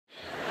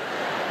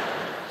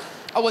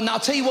Oh, and I'll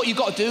tell you what you've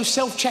got to do,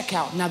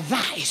 self-checkout. Now,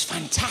 that is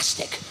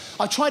fantastic.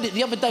 I tried it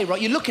the other day,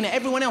 right? You're looking at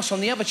everyone else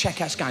on the other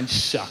checkouts going,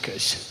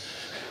 suckers.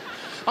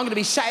 I'm going to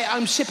be sat at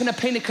home sipping a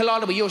pina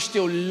colada, but you're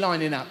still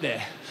lining up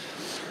there.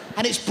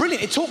 And it's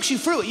brilliant. It talks you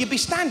through it. You'd be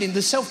standing,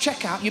 the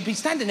self-checkout, you'd be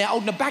standing there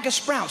holding a bag of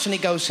Sprouts, and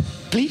it goes,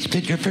 please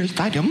put your first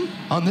item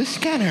on the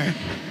scanner.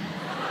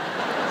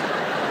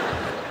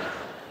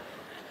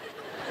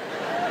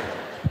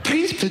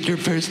 Please put your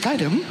first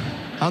item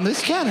on the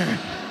scanner.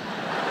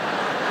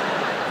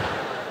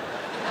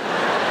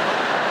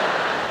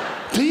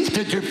 Please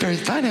put your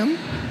first item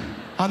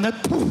on the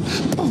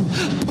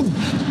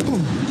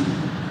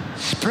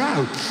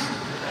Sprouts.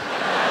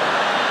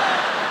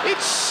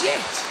 It's shit.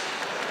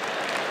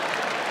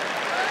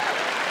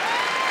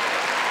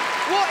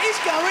 What is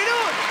going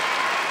on?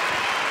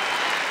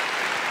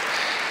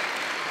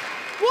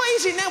 What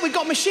is it now? We've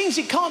got machines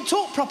that can't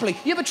talk properly.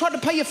 You ever tried to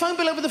pay your phone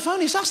bill over the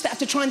phone? It's us that have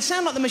to try and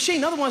sound like the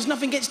machine, otherwise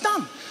nothing gets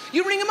done.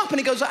 You ring them up and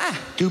it goes like,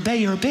 to pay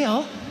your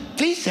bill,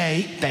 please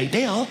say, pay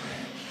bill.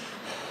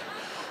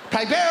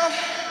 Pay bill.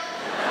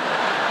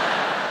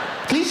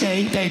 Please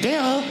say, pay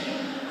bill.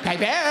 Pay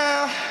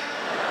bill.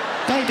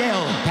 Pay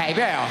bill. Pay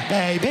bill.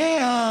 Pay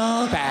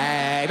bill.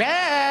 Pay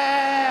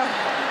bill.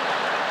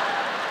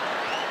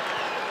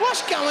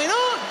 What's going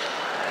on?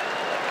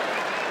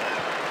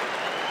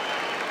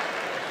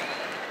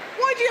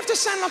 Why do you have to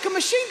sound like a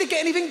machine to get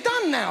anything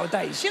done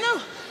nowadays, you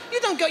know?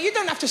 You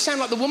don't have to sound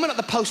like the woman at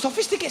the post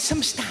office to get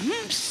some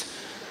stamps.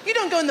 You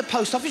don't go in the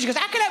post office, you go,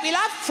 how can I help you,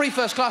 love? 3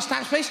 first-class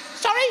stamps, please.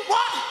 Sorry,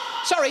 what?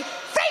 Sorry, 3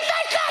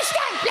 first-class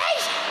stamps,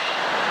 please!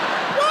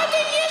 Why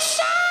didn't you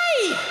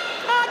say?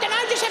 Oh, I don't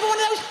know, just having one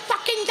of those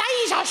fucking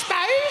days, I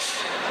suppose.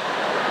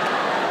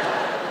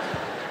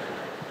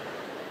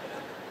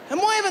 And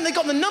why haven't they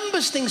got the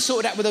numbers thing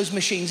sorted out with those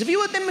machines? Have you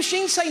heard them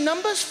machines say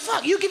numbers?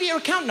 Fuck, you give it your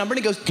account number and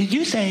it goes, did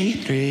you say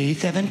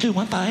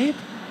 37215?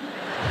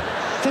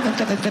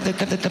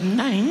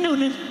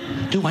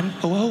 7777921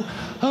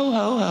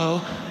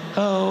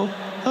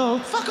 oh.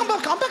 Fuck, I'm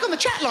back on the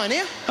chat line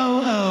here.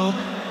 Oh.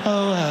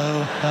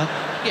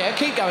 Yeah,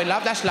 keep going,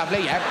 love. That's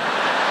lovely, yeah.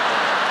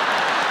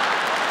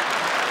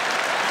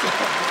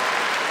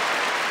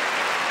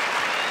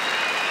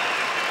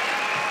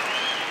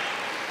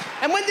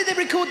 And when did they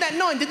record that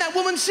 9? Did that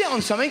woman sit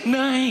on something?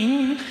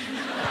 9. So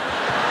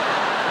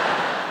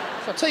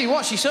I'll tell you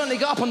what, she certainly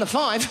got up on the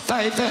 5.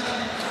 5.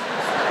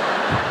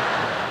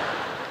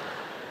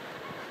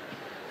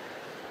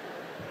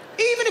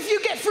 Even if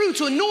you get through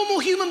to a normal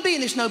human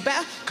being, it's no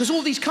better, because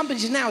all these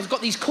companies now have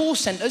got these call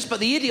centres, but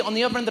the idiot on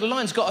the other end of the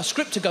line's got a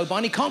script to go by,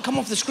 and he can't come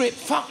off the script.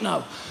 Fuck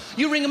no.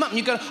 You ring them up and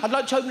you go, I'd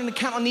like to open an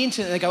account on the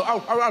internet. And they go,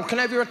 oh, can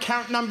I have your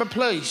account number,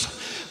 please?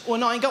 Well,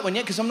 no, I ain't got one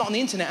yet, because I'm not on the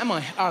internet, am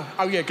I?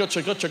 Oh, yeah,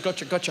 gotcha. Can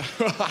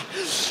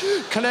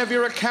I have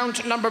your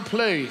account number,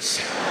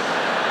 please?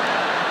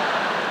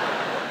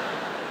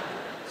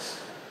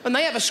 And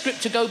they have a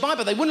script to go by,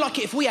 but they wouldn't like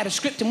it if we had a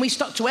script and we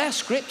stuck to our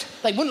script.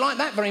 They wouldn't like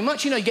that very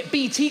much. You know, you get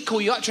BT call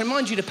you up to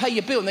remind you to pay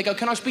your bill, and they go,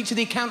 can I speak to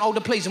the account holder,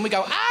 please? And we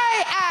go,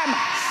 I am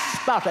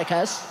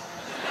Spartacus.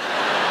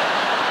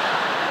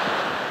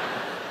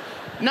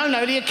 No,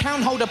 the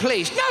account holder,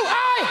 please. No,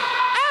 I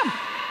am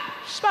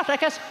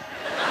Spartacus.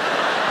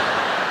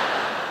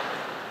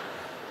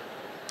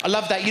 I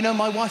love that. You know,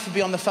 my wife would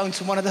be on the phone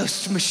to one of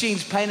those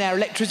machines paying our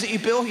electricity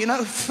bill, you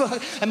know?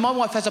 And my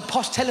wife has a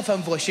posh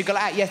telephone voice. She'd go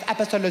like, yes,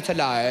 absolutely.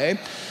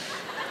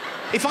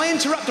 If I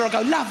interrupt her, I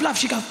go, love.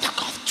 She'd go,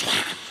 fuck off,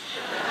 twat.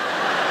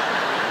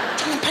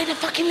 Trying to pay the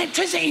fucking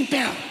electricity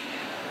bill.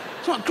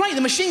 It's not great.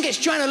 The machine gets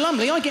Joanna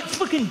Lumley. I get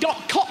fucking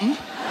Dot Cotton.